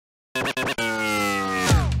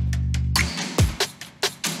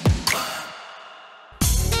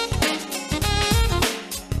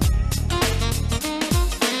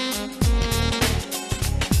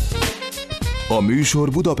műsor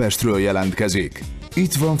Budapestről jelentkezik.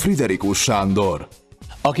 Itt van Friderikusz Sándor.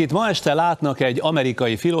 Akit ma este látnak, egy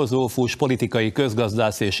amerikai filozófus, politikai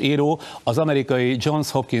közgazdász és író, az amerikai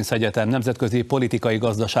Johns Hopkins Egyetem nemzetközi politikai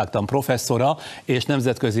gazdaságtan professzora és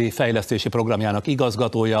nemzetközi fejlesztési programjának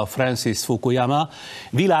igazgatója, Francis Fukuyama,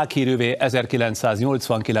 világhírűvé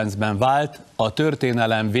 1989-ben vált a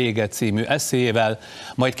Történelem vége című esszéjével,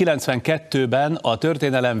 majd 92-ben a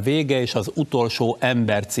Történelem vége és az utolsó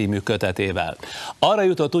ember című kötetével. Arra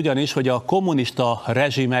jutott ugyanis, hogy a kommunista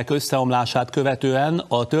rezsimek összeomlását követően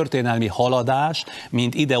a történelmi haladás,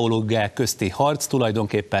 mint ideológiák közti harc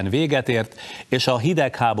tulajdonképpen véget ért, és a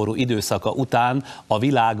hidegháború időszaka után a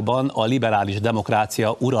világban a liberális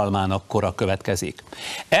demokrácia uralmának kora következik.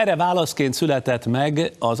 Erre válaszként született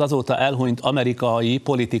meg az azóta elhunyt amerikai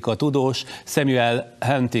politikatudós Samuel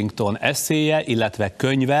Huntington esszéje, illetve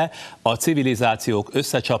könyve, a civilizációk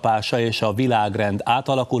összecsapása és a világrend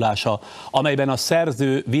átalakulása, amelyben a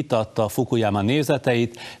szerző vitatta Fukuyama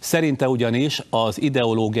nézeteit, szerinte ugyanis az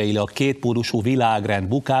ideológiailag kétpólusú világrend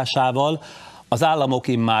bukásával az államok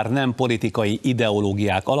immár nem politikai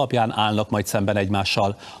ideológiák alapján állnak majd szemben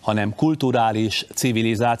egymással, hanem kulturális,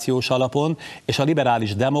 civilizációs alapon, és a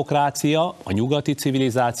liberális demokrácia, a nyugati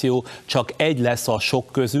civilizáció csak egy lesz a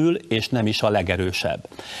sok közül, és nem is a legerősebb.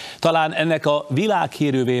 Talán ennek a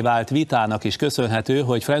világhírűvé vált vitának is köszönhető,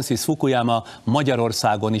 hogy Francis Fukuyama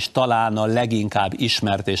Magyarországon is talán a leginkább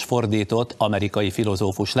ismert és fordított amerikai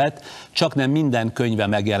filozófus lett, csaknem minden könyve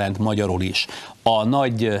megjelent magyarul is. A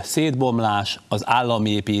nagy szétbomlás, az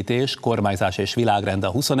államépítés, kormányzás és világrend a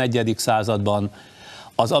 21. században,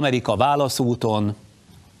 az Amerika válaszúton,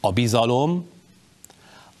 a bizalom,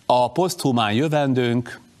 a poszthumán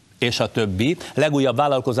jövendőnk, és a többi. Legújabb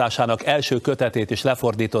vállalkozásának első kötetét is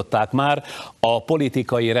lefordították már, a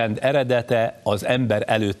Politikai rend eredete az ember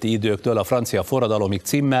előtti időktől a francia forradalomig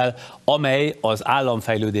címmel, amely az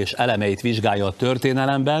államfejlődés elemeit vizsgálja a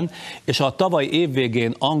történelemben, és a tavaly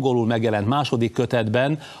évvégén angolul megjelent második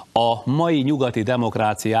kötetben a mai nyugati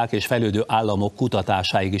demokráciák és fejlődő államok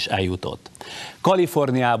kutatásáig is eljutott.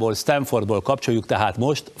 Kaliforniából, Stanfordból kapcsoljuk tehát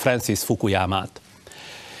most Francis Fukuyamát.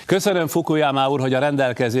 Köszönöm, Fukuyama úr, hogy a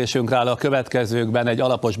rendelkezésünkre áll a következőkben egy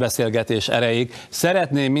alapos beszélgetés erejéig.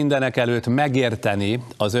 Szeretném mindenekelőtt megérteni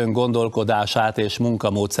az ön gondolkodását és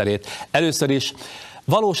munkamódszerét. Először is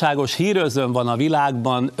valóságos hírözön van a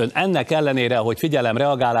világban, ön ennek ellenére, hogy figyelem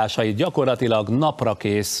reagálásait gyakorlatilag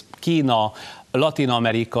naprakész Kína,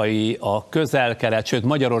 latin-amerikai, a közel-kelet, sőt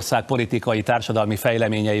Magyarország politikai társadalmi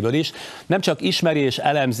fejleményeiből is, nem csak ismeri és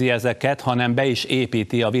elemzi ezeket, hanem be is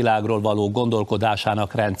építi a világról való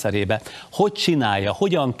gondolkodásának rendszerébe. Hogy csinálja,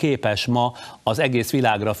 hogyan képes ma az egész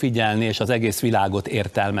világra figyelni és az egész világot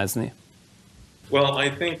értelmezni?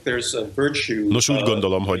 Nos, úgy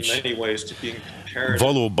gondolom, hogy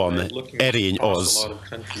valóban erény az,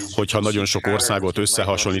 hogyha nagyon sok országot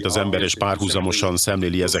összehasonlít az ember és párhuzamosan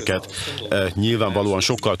szemléli ezeket. Nyilvánvalóan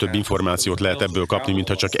sokkal több információt lehet ebből kapni,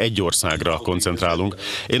 mintha csak egy országra koncentrálunk.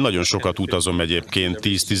 Én nagyon sokat utazom egyébként,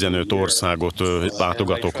 10-15 országot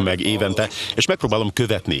látogatok meg évente, és megpróbálom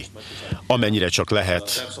követni, amennyire csak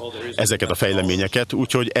lehet ezeket a fejleményeket,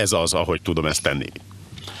 úgyhogy ez az, ahogy tudom ezt tenni.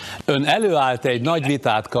 Ön előállt egy nagy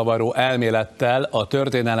vitát kavaró elmélettel a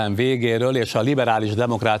történelem végéről és a liberális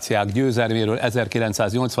demokráciák győzelméről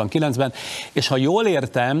 1989-ben, és ha jól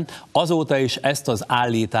értem, azóta is ezt az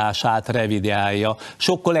állítását revideálja.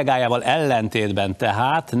 Sok kollégájával ellentétben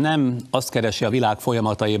tehát nem azt keresi a világ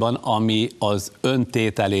folyamataiban, ami az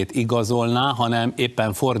öntételét igazolná, hanem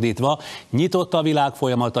éppen fordítva, nyitott a világ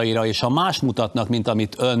folyamataira, és ha más mutatnak, mint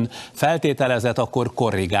amit ön feltételezett, akkor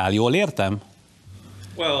korrigál. Jól értem?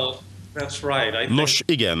 Nos,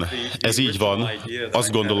 igen, ez így van.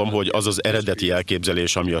 Azt gondolom, hogy az az eredeti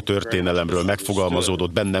elképzelés, ami a történelemről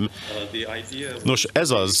megfogalmazódott bennem. Nos, ez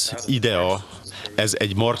az idea, ez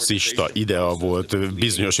egy marxista idea volt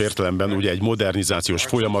bizonyos értelemben, ugye egy modernizációs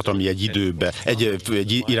folyamat, ami egy időbe,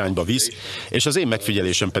 egy irányba visz, és az én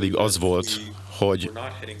megfigyelésem pedig az volt, hogy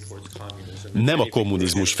nem a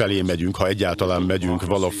kommunizmus felé megyünk, ha egyáltalán megyünk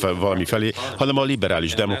valami felé, hanem a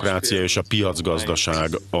liberális demokrácia és a piacgazdaság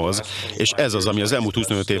az. És ez az, ami az elmúlt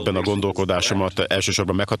 25 évben a gondolkodásomat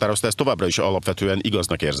elsősorban meghatározta, ezt továbbra is alapvetően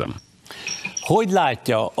igaznak érzem. Hogy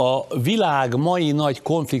látja, a világ mai nagy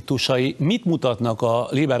konfliktusai mit mutatnak a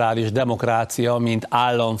liberális demokrácia, mint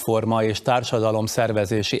államforma és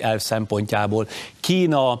társadalomszervezési elv szempontjából?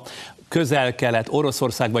 Kína, Közel-Kelet,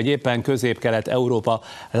 Oroszország vagy éppen Közép-Kelet-Európa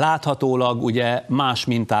láthatólag ugye más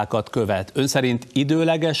mintákat követ. Ön szerint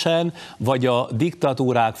időlegesen, vagy a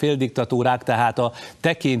diktatúrák, féldiktatúrák, tehát a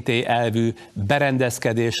tekintélyelvű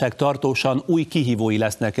berendezkedések tartósan új kihívói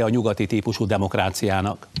lesznek-e a nyugati típusú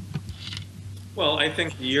demokráciának?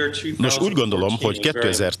 Nos, úgy gondolom, hogy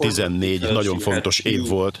 2014 nagyon fontos év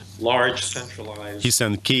volt,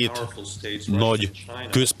 hiszen két nagy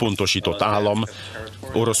központosított állam,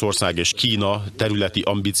 Oroszország és Kína területi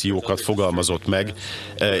ambíciókat fogalmazott meg,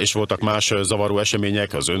 és voltak más zavaró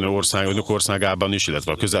események az önök országában is,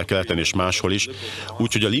 illetve a Közel-Keleten és máshol is.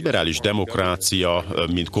 Úgyhogy a liberális demokrácia,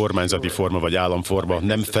 mint kormányzati forma vagy államforma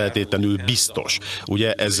nem feltétlenül biztos.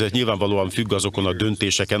 Ugye ez nyilvánvalóan függ azokon a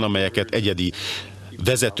döntéseken, amelyeket egyedi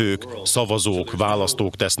vezetők, szavazók,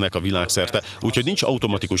 választók tesznek a világszerte, úgyhogy nincs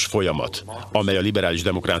automatikus folyamat, amely a liberális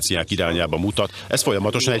demokráciák irányába mutat. Ez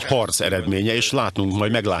folyamatosan egy harc eredménye, és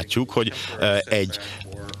majd meglátjuk, hogy egy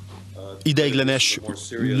ideiglenes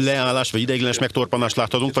leállás, vagy ideiglenes megtorpanást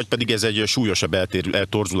láthatunk, vagy pedig ez egy súlyosabb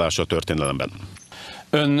eltorzulás a történelemben.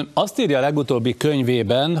 Ön azt írja a legutóbbi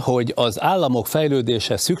könyvében, hogy az államok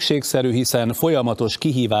fejlődése szükségszerű, hiszen folyamatos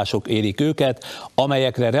kihívások érik őket,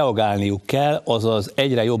 amelyekre reagálniuk kell, azaz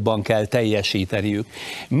egyre jobban kell teljesíteniük.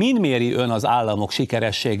 Min méri ön az államok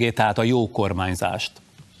sikerességét, tehát a jó kormányzást?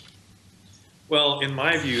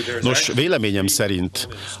 Nos, véleményem szerint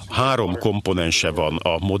három komponense van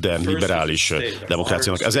a modern liberális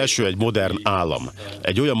demokráciának. Az első egy modern állam.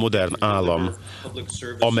 Egy olyan modern állam,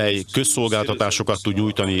 amely közszolgáltatásokat tud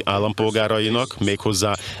nyújtani állampolgárainak,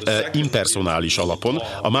 méghozzá impersonális alapon.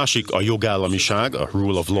 A másik a jogállamiság, a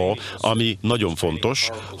rule of law, ami nagyon fontos,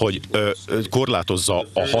 hogy korlátozza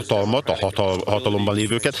a hatalmat, a hatalomban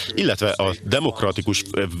lévőket, illetve a demokratikus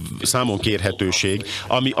számonkérhetőség,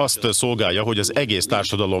 ami azt szolgálja, hogy az egész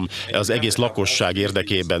társadalom, az egész lakosság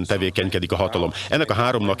érdekében tevékenykedik a hatalom. Ennek a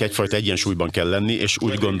háromnak egyfajta egyensúlyban kell lenni, és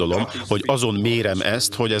úgy gondolom, hogy azon mérem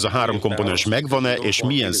ezt, hogy ez a három komponens megvan-e, és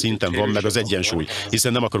milyen szinten van meg az egyensúly.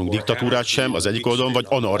 Hiszen nem akarunk diktatúrát sem az egyik oldalon, vagy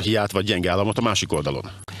anarchiát, vagy gyenge államot a másik oldalon.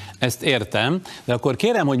 Ezt értem, de akkor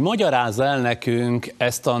kérem, hogy magyarázza el nekünk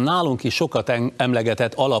ezt a nálunk is sokat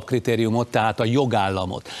emlegetett alapkritériumot, tehát a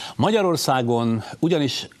jogállamot. Magyarországon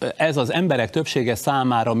ugyanis ez az emberek többsége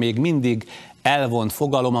számára még mindig elvont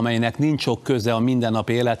fogalom, amelynek nincs sok köze a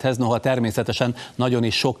mindennapi élethez, noha természetesen nagyon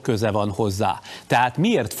is sok köze van hozzá. Tehát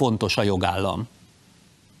miért fontos a jogállam?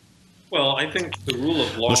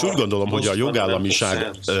 Nos, úgy gondolom, hogy a jogállamiság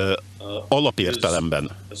alapértelemben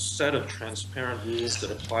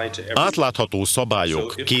átlátható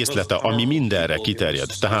szabályok készlete, ami mindenre kiterjed.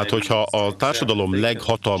 Tehát, hogyha a társadalom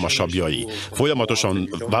leghatalmasabbjai folyamatosan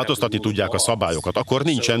változtatni tudják a szabályokat, akkor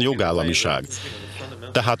nincsen jogállamiság.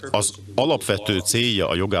 Tehát az alapvető célja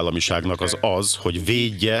a jogállamiságnak az, hogy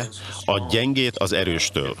védje a gyengét az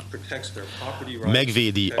erőstől.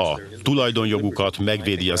 Megvédi a tulajdonjogukat,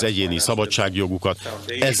 megvédi az egyéni szabadságjogukat.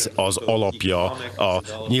 Ez az alapja,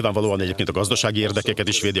 nyilvánvalóan egyébként a gazdasági érdekeket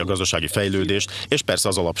is védi, a gazdasági fejlődést, és persze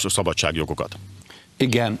az alapszabadságjogokat.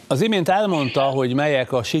 Igen, az imént elmondta, hogy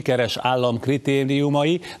melyek a sikeres állam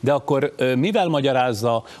kritériumai, de akkor mivel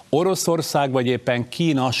magyarázza Oroszország vagy éppen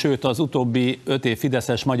Kína, sőt az utóbbi 5 év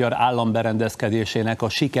fideszes magyar államberendezkedésének a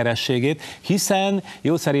sikerességét, hiszen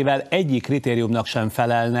jószerével egyik kritériumnak sem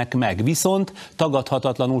felelnek meg, viszont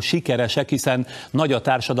tagadhatatlanul sikeresek, hiszen nagy a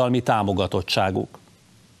társadalmi támogatottságuk.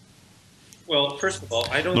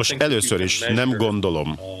 Nos, először is nem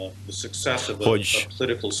gondolom, hogy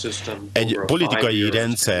egy politikai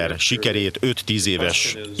rendszer sikerét 5-10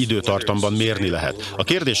 éves időtartamban mérni lehet. A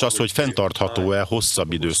kérdés az, hogy fenntartható-e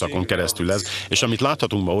hosszabb időszakon keresztül ez, és amit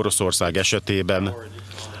láthatunk ma Oroszország esetében,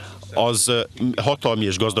 az hatalmi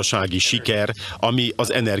és gazdasági siker, ami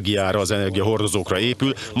az energiára, az energiahordozókra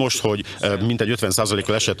épül. Most, hogy mintegy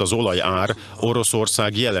 50%-kal esett az olajár,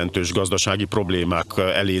 Oroszország jelentős gazdasági problémák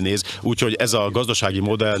elé néz, úgyhogy ez a gazdasági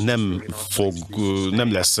modell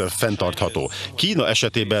nem lesz fenntartható. Kína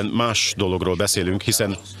esetében más dologról beszélünk,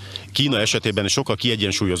 hiszen Kína esetében sokkal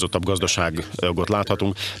kiegyensúlyozottabb gazdaságot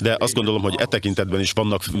láthatunk, de azt gondolom, hogy e tekintetben is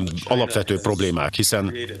vannak alapvető problémák,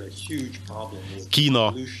 hiszen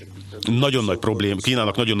Kínának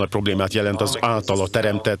nagyon nagy problémát jelent az általa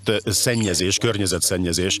teremtett szennyezés,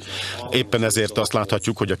 környezetszennyezés. Éppen ezért azt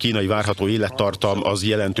láthatjuk, hogy a kínai várható élettartam az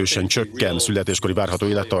jelentősen csökken, születéskori várható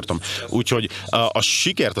élettartam. Úgyhogy a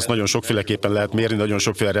sikert azt nagyon sokféleképpen lehet mérni, nagyon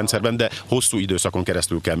sokféle rendszerben, de hosszú időszakon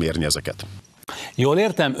keresztül kell mérni ezeket. Jól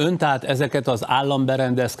értem, ön tehát ezeket az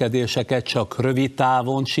államberendezkedéseket csak rövid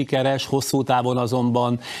távon sikeres, hosszú távon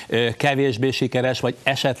azonban kevésbé sikeres, vagy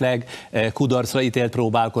esetleg kudarcra ítélt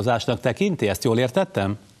próbálkozásnak tekinti? Ezt jól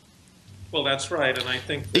értettem?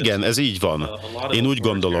 Igen, ez így van. Én úgy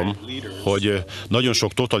gondolom, hogy nagyon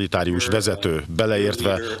sok totalitárius vezető,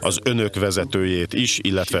 beleértve az önök vezetőjét is,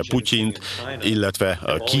 illetve Putyint, illetve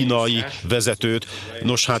a kínai vezetőt,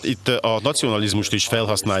 nos hát itt a nacionalizmust is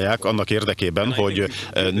felhasználják annak érdekében, hogy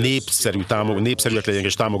népszerűek legyenek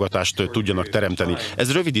és támogatást tudjanak teremteni.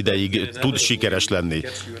 Ez rövid ideig tud sikeres lenni,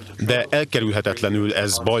 de elkerülhetetlenül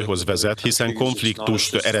ez bajhoz vezet, hiszen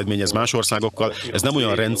konfliktust eredményez más országokkal. Ez nem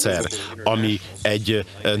olyan rendszer, ami egy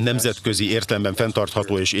nemzetközi értelemben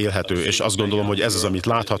fenntartható és élhető, és azt gondolom, hogy ez az, amit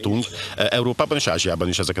láthatunk Európában és Ázsiában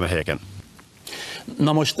is ezeken a helyeken.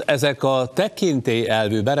 Na most ezek a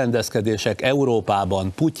tekintélyelvű berendezkedések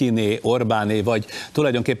Európában, Putyiné, Orbáné, vagy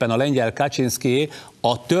tulajdonképpen a lengyel Kaczynszkié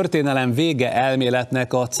a történelem vége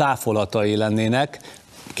elméletnek a cáfolatai lennének.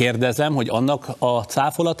 Kérdezem, hogy annak a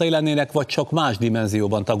cáfolatai lennének, vagy csak más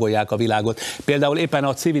dimenzióban tagolják a világot. Például éppen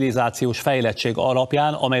a civilizációs fejlettség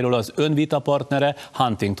alapján, amelyről az ön vitapartnere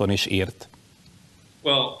Huntington is írt.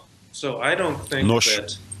 Nos,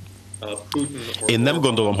 én nem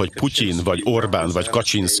gondolom, hogy Putyin, vagy Orbán, vagy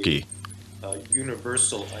Kaczynszki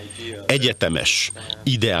egyetemes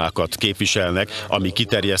ideákat képviselnek, ami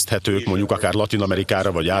kiterjeszthetők mondjuk akár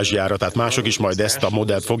Latin-Amerikára vagy Ázsiára, tehát mások is majd ezt a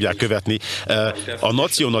modellt fogják követni. A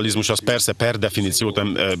nacionalizmus az persze per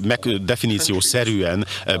definíciószerűen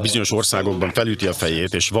bizonyos országokban felüti a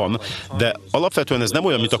fejét, és van, de alapvetően ez nem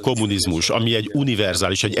olyan, mint a kommunizmus, ami egy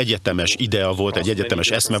univerzális, egy egyetemes idea volt, egy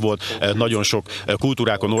egyetemes eszme volt, nagyon sok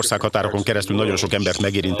kultúrákon, országhatárokon keresztül nagyon sok embert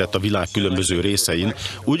megérintett a világ különböző részein.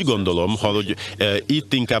 Úgy gondolom, hogy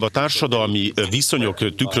itt inkább a társadalmi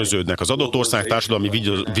viszonyok tükröződnek, az adott ország társadalmi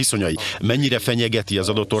viszonyai, mennyire fenyegeti az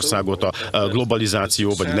adott országot a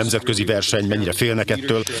globalizáció, vagy a nemzetközi verseny, mennyire félnek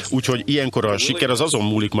ettől. Úgyhogy ilyenkor a siker az azon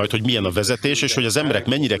múlik majd, hogy milyen a vezetés, és hogy az emberek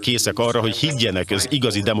mennyire készek arra, hogy higgyenek az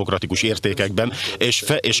igazi demokratikus értékekben,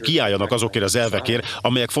 és kiálljanak azokért az elvekért,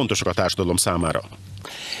 amelyek fontosak a társadalom számára.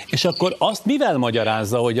 És akkor azt mivel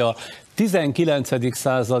magyarázza, hogy a 19.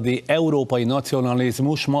 századi európai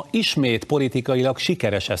nacionalizmus ma ismét politikailag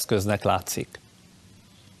sikeres eszköznek látszik?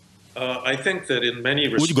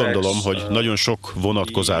 Úgy gondolom, hogy nagyon sok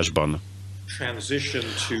vonatkozásban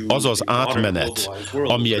az az átmenet,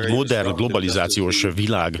 ami egy modern globalizációs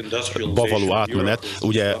világba való átmenet,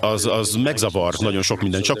 ugye az megzavar nagyon sok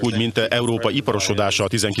minden, csak úgy, mint Európa iparosodása a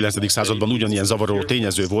 19. században ugyanilyen zavaró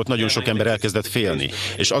tényező volt, nagyon sok ember elkezdett félni.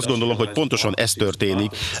 És azt gondolom, hogy pontosan ez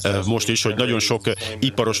történik most is, hogy nagyon sok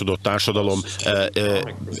iparosodott társadalom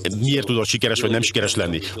miért tudott sikeres vagy nem sikeres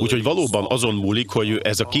lenni. Úgyhogy valóban azon múlik, hogy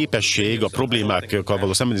ez a képesség, a problémákkal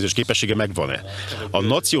való szembenézés képessége megvan-e. A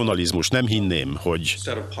nacionalizmus nem hinném, hogy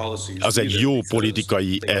az egy jó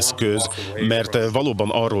politikai eszköz, mert valóban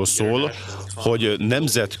arról szól, hogy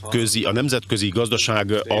a nemzetközi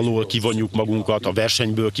gazdaság alól kivonjuk magunkat, a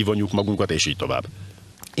versenyből kivonjuk magunkat, és így tovább.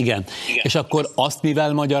 Igen. És akkor azt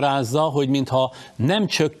mivel magyarázza, hogy mintha nem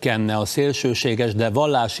csökkenne a szélsőséges, de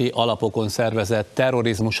vallási alapokon szervezett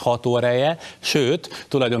terrorizmus hatóereje, sőt,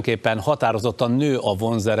 tulajdonképpen határozottan nő a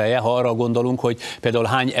vonzereje, ha arra gondolunk, hogy például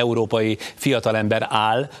hány európai fiatalember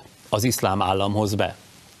áll az iszlám államhoz be?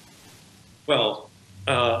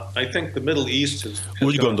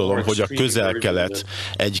 Úgy gondolom, hogy a Közel-Kelet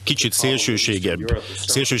egy kicsit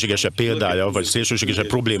szélsőségesebb példája, vagy szélsőségesebb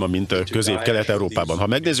probléma, mint Közép-Kelet-Európában. Ha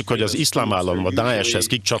megnézzük, hogy az iszlám állam, a Daeshez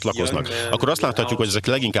kik csatlakoznak, akkor azt láthatjuk, hogy ezek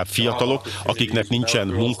leginkább fiatalok, akiknek nincsen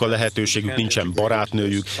munkalehetőségük, nincsen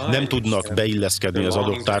barátnőjük, nem tudnak beilleszkedni az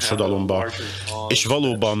adott társadalomba, és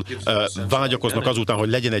valóban vágyakoznak azután, hogy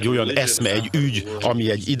legyen egy olyan eszme, egy ügy, ami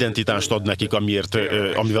egy identitást ad nekik,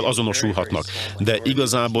 amivel azonosulhatnak. De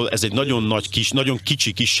igazából ez egy nagyon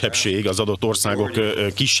kicsi kisebbség, az adott országok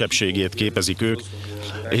kisebbségét képezik ők,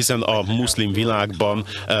 hiszen a muszlim világban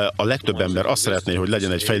a legtöbb ember azt szeretné, hogy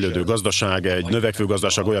legyen egy fejlődő gazdaság, egy növekvő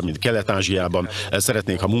gazdaság olyan, mint Kelet-Ázsiában,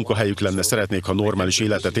 szeretnék, ha munkahelyük lenne, szeretnék, ha normális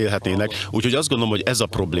életet élhetnének, úgyhogy azt gondolom, hogy ez a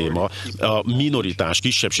probléma, a minoritás,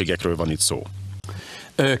 kisebbségekről van itt szó.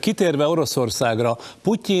 Kitérve Oroszországra,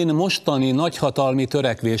 Putyin mostani nagyhatalmi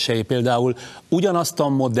törekvései például ugyanazt a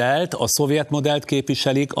modellt, a szovjet modellt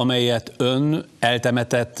képviselik, amelyet ön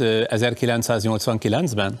eltemetett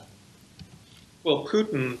 1989-ben?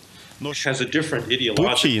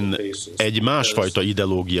 Putyin egy másfajta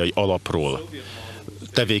ideológiai alapról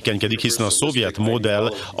tevékenykedik, hiszen a szovjet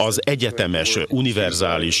modell az egyetemes,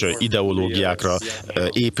 univerzális ideológiákra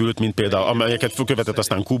épült, mint például, amelyeket követett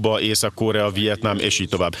aztán Kuba, Észak-Korea, Vietnám, és így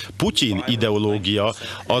tovább. Putyin ideológia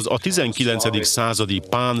az a 19. századi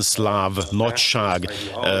pánszláv nagyság,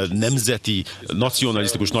 nemzeti,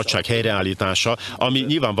 nacionalisztikus nagyság helyreállítása, ami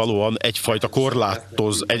nyilvánvalóan egyfajta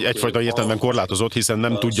értelemben korlátozott, hiszen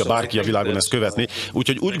nem tudja bárki a világon ezt követni.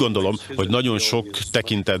 Úgyhogy úgy gondolom, hogy nagyon sok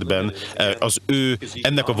tekintetben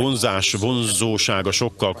ennek a vonzósága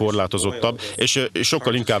sokkal korlátozottabb, és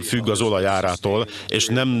sokkal inkább függ az olajárától, és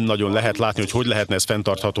nem nagyon lehet látni, hogy lehetne ez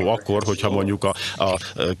fenntartható akkor, hogyha mondjuk a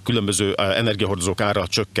különböző energiahordozók ára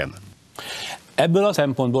csökken. Ebből a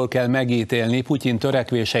szempontból kell megítélni Putyin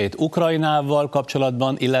törekvéseit Ukrajnával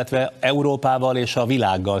kapcsolatban, illetve Európával és a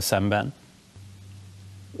világgal szemben.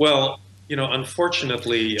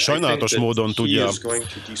 Sajnálatos módon tudja,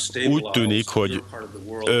 úgy tűnik, hogy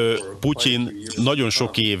Putyin nagyon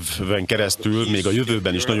sok éven keresztül, még a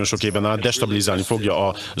jövőben is nagyon sok éven át destabilizálni fogja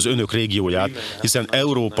az önök régióját, hiszen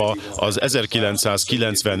Európa az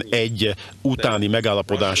 1991 utáni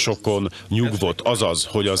megállapodásokon nyugvott, azaz,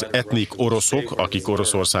 hogy az etnik oroszok, akik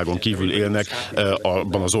Oroszországon kívül élnek,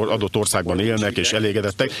 abban az adott országban élnek és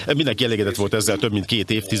elégedettek, mindenki elégedett volt ezzel több mint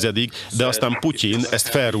 2 évtizedig, de aztán Putyin ezt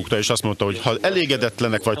felrúgta, és azt mondta, hogy ha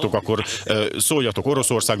elégedetlenek vagytok, akkor szóljatok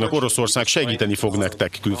Oroszországnak, Oroszország segíteni fog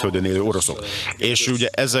nektek, külföldön élő oroszok. És ugye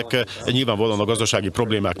ezek nyilvánvalóan a gazdasági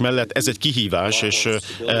problémák mellett ez egy kihívás, és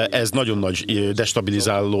ez nagyon nagy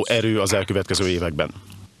destabilizáló erő az elkövetkező években.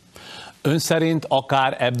 Ön szerint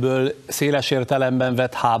akár ebből széles értelemben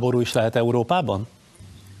vett háború is lehet Európában?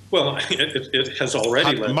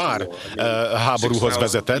 Már háborúhoz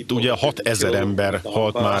vezetett, ugye 6000 ember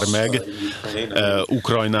halt már meg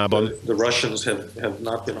Ukrajnában.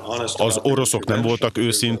 Az oroszok nem voltak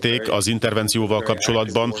őszinték az intervencióval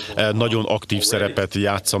kapcsolatban, nagyon aktív szerepet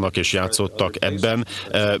játszanak és játszottak ebben,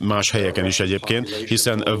 más helyeken is egyébként,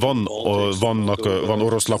 hiszen van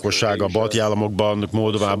orosz lakosság a balti államokban,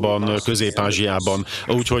 Moldovában, Közép-Ázsiában,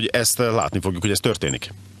 úgyhogy ezt látni fogjuk, hogy ez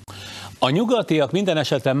történik. A nyugatiak minden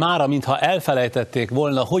esetre mára, mintha elfelejtették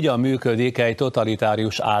volna, hogyan működik egy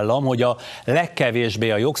totalitárius állam, hogy a legkevésbé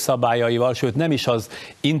a jogszabályaival, sőt nem is az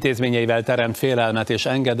intézményeivel teremt félelmet és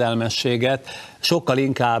engedelmességet, sokkal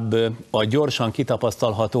inkább a gyorsan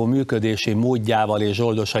kitapasztalható működési módjával és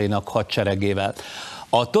zsoldosainak hadseregével.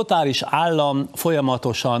 A totális állam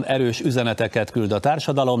folyamatosan erős üzeneteket küld a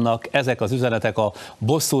társadalomnak, ezek az üzenetek a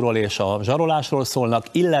bosszúról és a zsarolásról szólnak,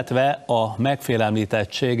 illetve a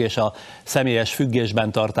megfélemlítettség és a személyes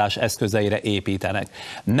függésben tartás eszközeire építenek.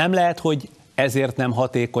 Nem lehet, hogy ezért nem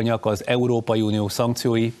hatékonyak az Európai Unió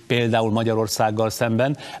szankciói, például Magyarországgal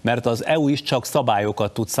szemben, mert az EU is csak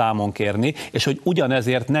szabályokat tud számon kérni, és hogy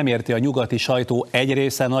ugyanezért nem érti a nyugati sajtó egy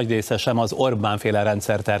része, nagy része sem az Orbán-féle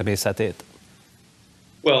rendszer természetét.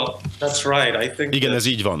 Igen, ez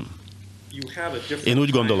így van. Én úgy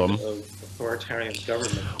gondolom,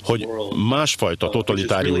 hogy másfajta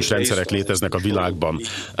totalitárius rendszerek léteznek a világban.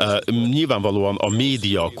 Nyilvánvalóan a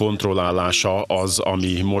média kontrollálása az,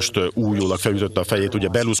 ami most újólag felütötte a fejét. Ugye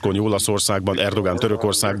Berlusconi Olaszországban, Erdogan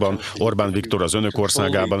Törökországban, Orbán Viktor az önök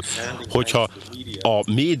országában. Hogyha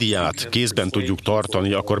a médiát kézben tudjuk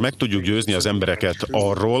tartani, akkor meg tudjuk győzni az embereket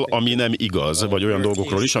arról, ami nem igaz, vagy olyan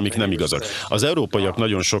dolgokról is, amik nem igazak. Az európaiak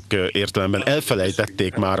nagyon sok értelemben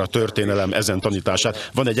elfelejtették már a történelem ezen tanítását.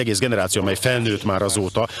 Van egy egész generáció, amely felnőtt már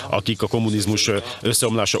azóta, akik a kommunizmus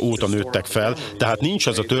összeomlása óta nőttek fel, tehát nincs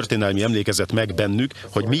az a történelmi emlékezet meg bennük,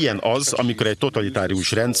 hogy milyen az, amikor egy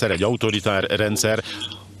totalitárius rendszer, egy autoritár rendszer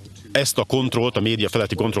ezt a kontrollt, a média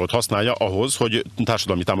feletti kontrollt használja ahhoz, hogy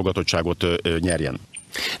társadalmi támogatottságot nyerjen.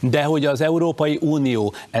 De hogy az Európai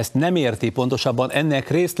Unió ezt nem érti, pontosabban ennek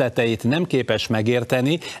részleteit nem képes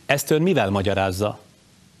megérteni, ezt ön mivel magyarázza?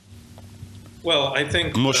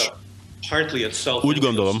 Nos, úgy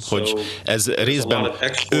gondolom, hogy ez részben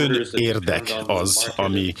önérdek az,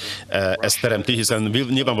 ami ezt teremti, hiszen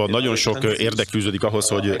nyilvánvalóan nagyon sok érdek fűződik ahhoz,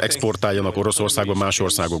 hogy exportáljanak Oroszországba, más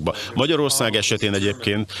országokba. Magyarország esetén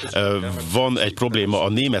egyébként van egy probléma a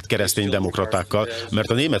német kereszténydemokratákkal, mert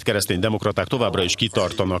a német kereszténydemokraták továbbra is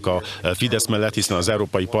kitartanak a Fidesz mellett, hiszen az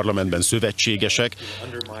Európai Parlamentben szövetségesek,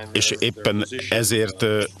 és éppen ezért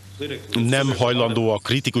nem hajlandóak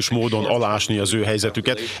kritikus módon alásni az ő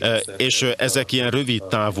helyzetüket, és ezek ilyen rövid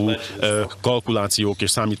távú kalkulációk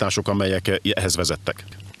és számítások, amelyek ehhez vezettek.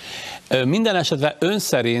 Minden esetre ön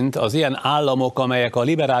szerint az ilyen államok, amelyek a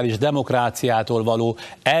liberális demokráciától való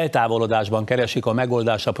eltávolodásban keresik a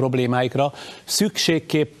megoldást a problémáikra,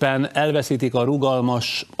 szükségképpen elveszítik a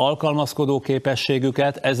rugalmas alkalmazkodó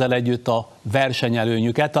képességüket, ezzel együtt a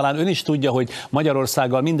versenyelőnyüket. Talán ön is tudja, hogy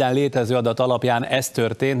Magyarországgal minden létező adat alapján ez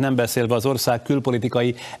történt, nem beszélve az ország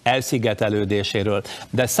külpolitikai elszigetelődéséről.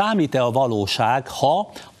 De számít-e a valóság,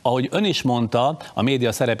 ha, ahogy ön is mondta, a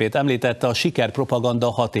média szerepét említette, a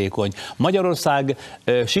sikerpropaganda hatékony? Magyarország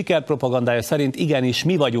sikerpropagandája szerint igenis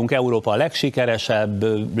mi vagyunk Európa legsikeresebb,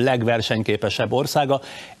 legversenyképesebb országa,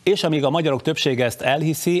 és amíg a magyarok többsége ezt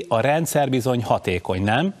elhiszi, a rendszer bizony hatékony,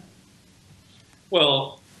 nem?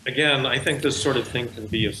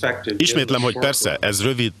 Ismétlem, hogy persze, ez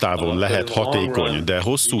rövid távon lehet hatékony, de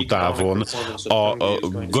hosszú távon a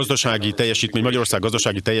gazdasági teljesítmény, Magyarország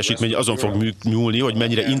gazdasági teljesítmény azon fog nyúlni, hogy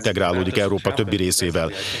mennyire integrálódik Európa többi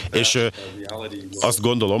részével. És azt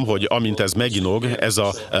gondolom, hogy amint ez meginog, ez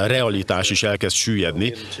a realitás is elkezd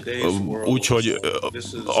süllyedni. Úgyhogy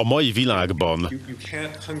a mai világban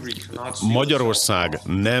Magyarország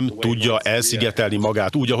nem tudja elszigetelni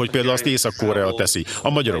magát úgy, ahogy például azt Észak-Korea teszi. A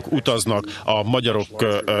magyarok utaznak, a magyarok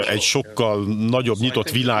egy sokkal nagyobb nyitott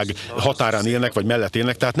világ határán élnek, vagy mellett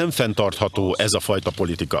élnek, tehát nem fenntartható ez a fajta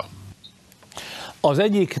politika. Az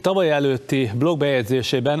egyik tavaly előtti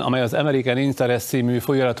blogbejegyzésében, amely az American Interest című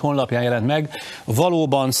folyóirat honlapján jelent meg,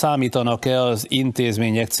 valóban számítanak-e az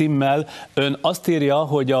intézmények címmel. Ön azt írja,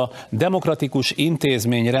 hogy a demokratikus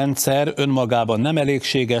intézményrendszer önmagában nem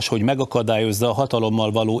elégséges, hogy megakadályozza a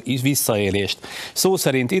hatalommal való visszaélést. Szó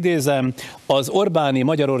szerint idézem, az Orbáni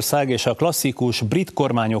Magyarország és a klasszikus brit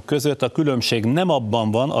kormányok között a különbség nem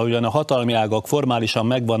abban van, ahogyan a hatalmi ágak formálisan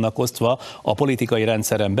meg vannak osztva a politikai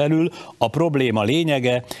rendszeren belül, a probléma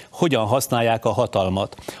lényege, hogyan használják a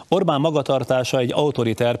hatalmat. Orbán magatartása egy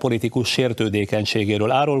autoriter politikus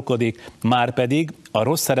sértődékenységéről árulkodik, márpedig a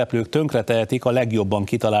rossz szereplők tönkretehetik a legjobban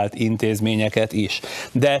kitalált intézményeket is.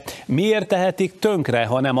 De miért tehetik tönkre,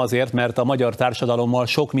 ha nem azért, mert a magyar társadalommal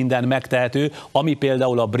sok minden megtehető, ami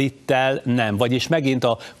például a brittel nem, vagyis megint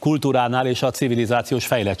a kultúránál és a civilizációs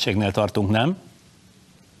fejlettségnél tartunk, nem?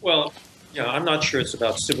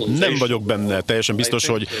 Nem vagyok benne teljesen biztos,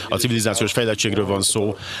 hogy a civilizációs fejlettségről van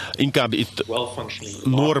szó, inkább itt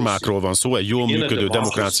normákról van szó, egy jól működő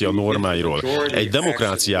demokrácia normáiról. Egy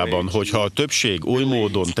demokráciában, hogyha a többség oly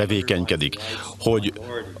módon tevékenykedik, hogy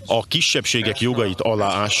a kisebbségek jogait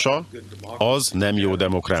aláássa, az nem jó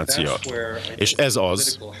demokrácia. És ez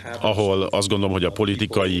az, ahol azt gondolom, hogy a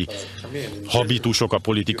politikai habitusok, a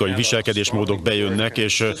politikai viselkedésmódok bejönnek,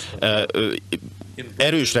 és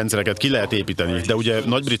erős rendszereket ki lehet építeni, de ugye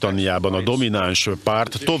Nagy-Britanniában a domináns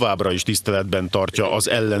párt továbbra is tiszteletben tartja az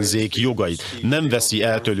ellenzék jogait. Nem veszi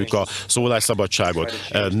el tőlük a szólásszabadságot,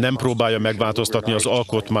 nem próbálja megváltoztatni az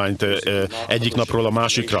alkotmányt egyik napról a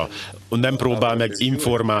másikra, nem próbál meg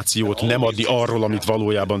információt nem adni arról, amit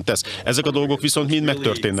valójában tesz. Ezek a dolgok viszont mind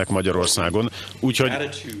megtörténnek Magyarországon, úgyhogy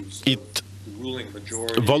itt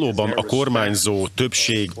valóban a kormányzó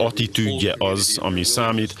többség attitűdje az, ami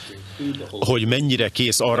számít, hogy mennyire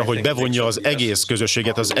kész arra, hogy bevonja az egész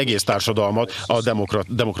közösséget, az egész társadalmat a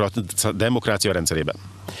demokrácia rendszerében.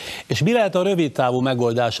 És mi lehet a rövidtávú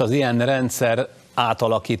megoldás az ilyen rendszer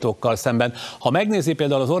átalakítókkal szemben? Ha megnézi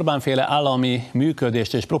például az Orbán-féle állami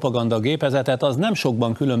működést és propagandagépezetet, az nem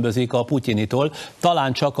sokban különbözik a Putyinitól,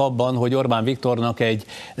 talán csak abban, hogy Orbán Viktornak egy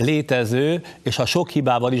létező, és a sok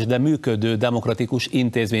hibával is, de működő demokratikus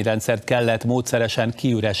intézményrendszert kellett módszeresen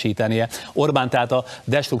kiüresítenie. Orbán tehát a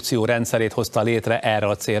destrukció rendszerét hozta létre erre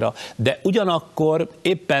a célra. De ugyanakkor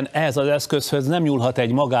éppen ehhez az eszközhöz nem nyúlhat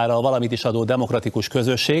egy magára valamit is adó demokratikus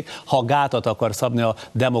közösség, ha gátat akar szabni a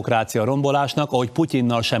demokrácia rombolásnak, ahogy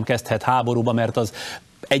Putyinnal sem kezdhet háborúba, mert az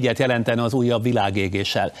egyet jelentene az újabb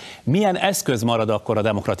világégéssel. Milyen eszköz marad akkor a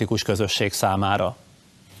demokratikus közösség számára?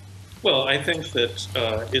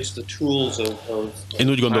 Én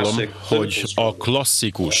úgy gondolom, hogy a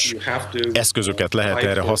klasszikus eszközöket lehet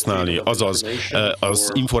erre használni, azaz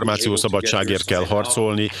az információszabadságért kell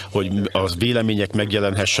harcolni, hogy a vélemények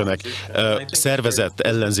megjelenhessenek, szervezett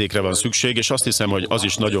ellenzékre van szükség, és azt hiszem, hogy az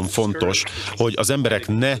is nagyon fontos, hogy az emberek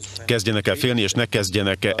ne kezdjenek el félni, és ne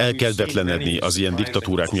kezdjenek el elkedvetlenedni az ilyen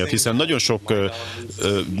diktatúrák miatt, hiszen nagyon sok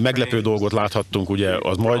meglepő dolgot láthattunk, ugye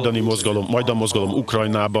a Majdan mozgalom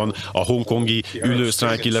Ukrajnában, a hongkongi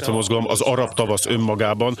ülősztrájk, illetve mozgalom, az arab tavasz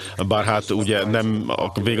önmagában, bár hát ugye nem,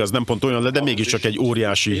 a vége az nem pont olyan lett, de mégiscsak egy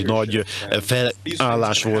óriási nagy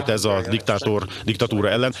felállás volt ez a diktatúra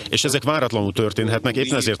ellen, és ezek váratlanul történhetnek,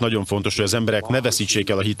 éppen ezért nagyon fontos, hogy az emberek ne veszítsék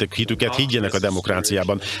el a hitüket, higgyenek a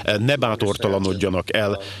demokráciában, ne bátortalanodjanak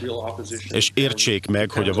el, és értsék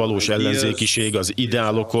meg, hogy a valós ellenzékiség az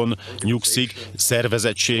ideálokon nyugszik,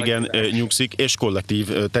 szervezettségen nyugszik, és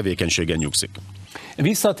kollektív tevékenységen nyugszik.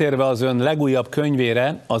 Visszatérve az ön legújabb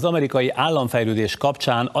könyvére, az amerikai államfejlődés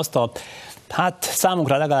kapcsán azt a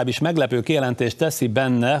számunkra legalábbis meglepő kijelentést teszi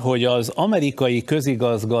benne, hogy az amerikai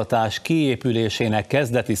közigazgatás kiépülésének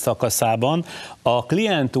kezdeti szakaszában a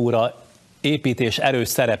klientúra építés erős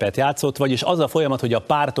szerepet játszott, vagyis az a folyamat, hogy a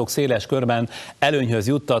pártok széles körben előnyhöz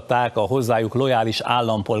juttatták a hozzájuk lojális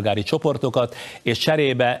állampolgári csoportokat, és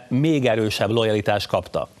cserébe még erősebb lojalitást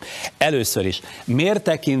kaptak. Először is, miért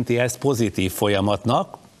tekinti ezt pozitív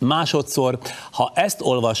folyamatnak? Másodszor, ha ezt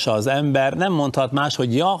olvassa az ember, nem mondhat más,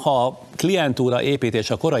 hogy ja, ha a klientúra építés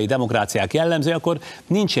a korai demokráciák jellemző, akkor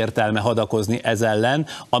nincs értelme hadakozni ez ellen,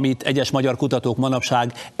 amit egyes magyar kutatók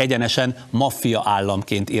manapság egyenesen maffia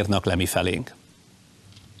államként írnak le mifelénk.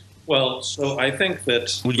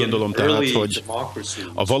 Úgy gondolom tehát, hogy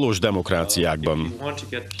a valós demokráciákban,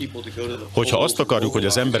 hogyha azt akarjuk, hogy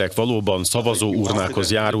az emberek valóban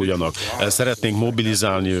szavazóurnákhoz járuljanak, szeretnénk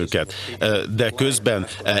mobilizálni őket, de közben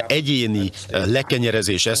egyéni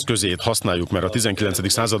lekenyerezés eszközét használjuk, mert a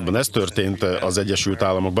 19. században ez történt az Egyesült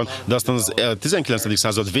Államokban, de aztán az 19.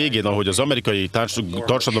 század végén, ahogy az amerikai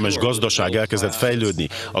társadalom és gazdaság elkezdett fejlődni,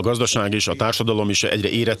 a gazdaság és a társadalom is egyre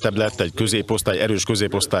érettebb lett, egy középosztály, erős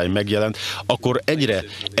középosztály megjelent, akkor egyre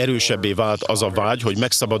erősebbé vált az a vágy, hogy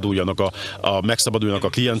megszabaduljanak a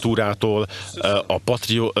klientúrától,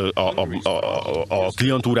 a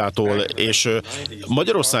klientúrától, és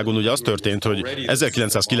Magyarországon ugye az történt, hogy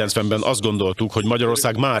 1990-ben azt gondoltuk, hogy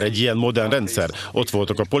Magyarország már egy ilyen modern rendszer. Ott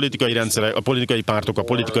voltak a politikai rendszerek, a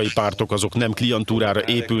politikai pártok azok nem klientúrára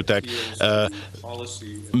épültek,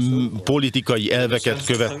 politikai elveket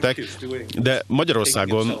követtek, de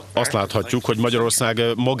Magyarországon azt láthatjuk, hogy Magyarország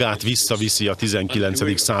magát visszaviszi a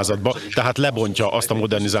 19. századba, tehát lebontja azt a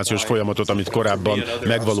modernizációs folyamatot, amit korábban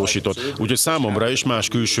megvalósított. Úgyhogy számomra és más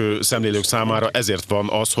külső szemlélők számára ezért van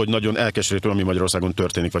az, hogy nagyon elkeserítő, ami Magyarországon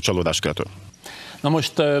történik, vagy csalódáskeltő. Na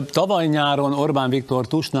most tavaly nyáron Orbán Viktor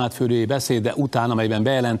tusnádfürői beszéde után, amelyben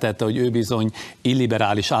bejelentette, hogy ő bizony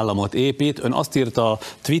illiberális államot épít, ön azt írta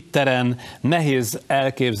Twitteren, nehéz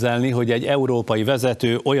elképzelni, hogy egy európai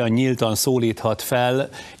vezető olyan nyíltan szólíthat fel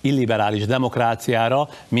illiberális demokráciára,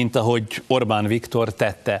 mint ahogy Orbán Viktor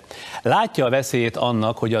tette. Látja a veszélyét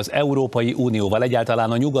annak, hogy az Európai Unióval,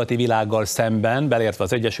 egyáltalán a nyugati világgal szemben, beleértve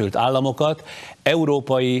az Egyesült Államokat,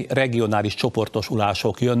 európai regionális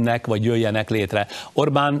csoportosulások jönnek, vagy jöjjenek létre.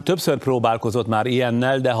 Orbán többször próbálkozott már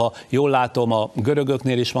ilyennel, de ha jól látom, a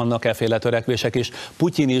görögöknél is vannak efféle törekvések, és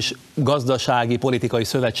Putyin is gazdasági, politikai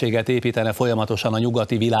szövetséget építene folyamatosan a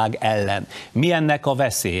nyugati világ ellen. Mi ennek a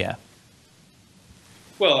veszélye?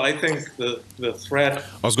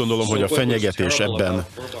 Azt gondolom, hogy a fenyegetés ebben,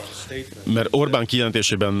 mert Orbán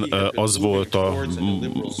kijelentésében az volt a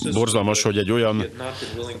borzalmas, hogy egy olyan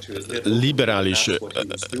liberális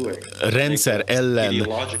rendszer ellen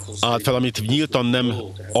állt fel, amit nyíltan nem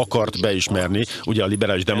akart beismerni, ugye a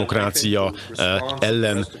liberális demokrácia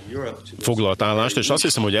ellen foglalt állást, és azt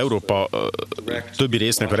hiszem, hogy Európa többi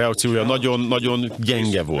résznek a reakciója nagyon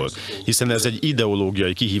gyenge volt, hiszen ez egy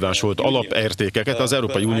ideológiai kihívás volt, alapértékeket, az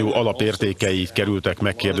Európai Unió alapértékei kerültek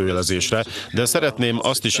megkérdőjelezésre, de szeretném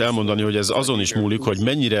azt is elmondani, hogy ez azon is múlik, hogy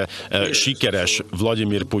mennyire sikeres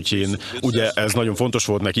Vladimir Putyin, ugye ez nagyon fontos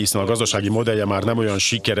volt neki, hiszen a gazdasági modellje már nem olyan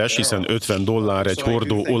sikeres, hiszen $50 egy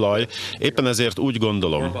hordó olaj, éppen ezért úgy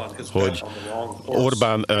gondolom, hogy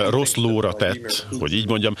Orbán rossz lóra tett, hogy így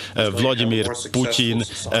mondjam, Vladimir Putyin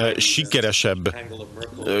sikeresebb,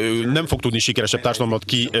 nem fog tudni sikeresebb társadalmat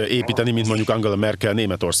kiépíteni, mint mondjuk Angela Merkel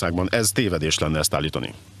Németországban. Ez tévedés lenne ezt állítani.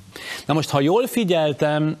 Na most, ha jól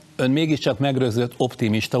figyeltem, ön mégiscsak megrögzött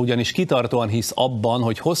optimista, ugyanis kitartóan hisz abban,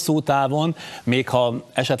 hogy hosszú távon, még ha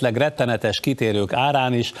esetleg rettenetes kitérők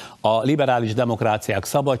árán is, a liberális demokráciák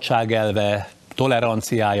szabadságelve,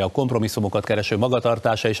 toleranciája, kompromisszumokat kereső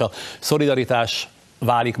magatartása és a szolidaritás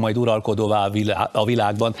válik majd uralkodóvá a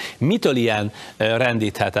világban. Mitől ilyen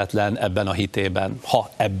rendíthetetlen ebben a hitében, ha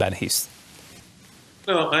ebben hisz?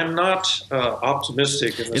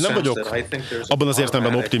 Én nem vagyok abban az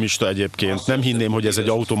értelemben optimista egyébként. Nem hinném, hogy ez egy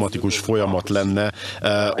automatikus folyamat lenne,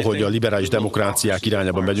 hogy a liberális demokráciák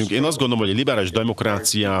irányában megyünk. Én azt gondolom, hogy a liberális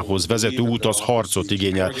demokráciához vezető út az harcot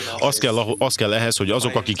igényel. Az kell ehhez, hogy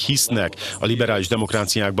azok, akik hisznek a liberális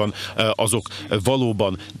demokráciákban, azok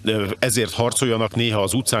valóban ezért harcoljanak, néha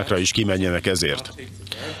az utcákra is kimenjenek ezért.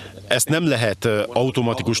 Ezt nem lehet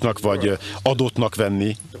automatikusnak vagy adottnak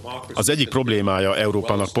venni. Az egyik problémája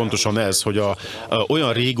Európának pontosan ez, hogy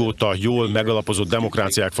olyan régóta jól megalapozott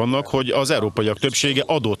demokráciák vannak, hogy az európaiak többsége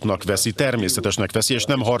adottnak veszi, természetesnek veszi, és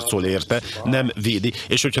nem harcol érte, nem védi,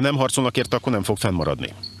 és hogyha nem harcolnak érte, akkor nem fog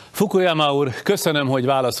fennmaradni. Fukuyama úr, köszönöm, hogy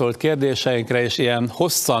válaszolt kérdéseinkre, és ilyen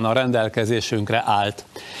hosszan a rendelkezésünkre állt.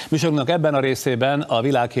 Műsorunknak ebben a részében a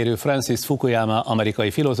világhírű Francis Fukuyama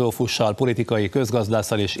amerikai filozófussal, politikai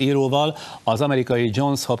közgazdásszal és íróval, az amerikai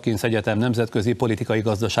Johns Hopkins Egyetem nemzetközi politikai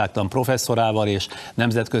gazdaságtan professzorával és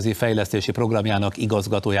nemzetközi fejlesztési programjának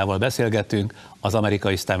igazgatójával beszélgettünk az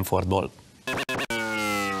amerikai Stanfordból.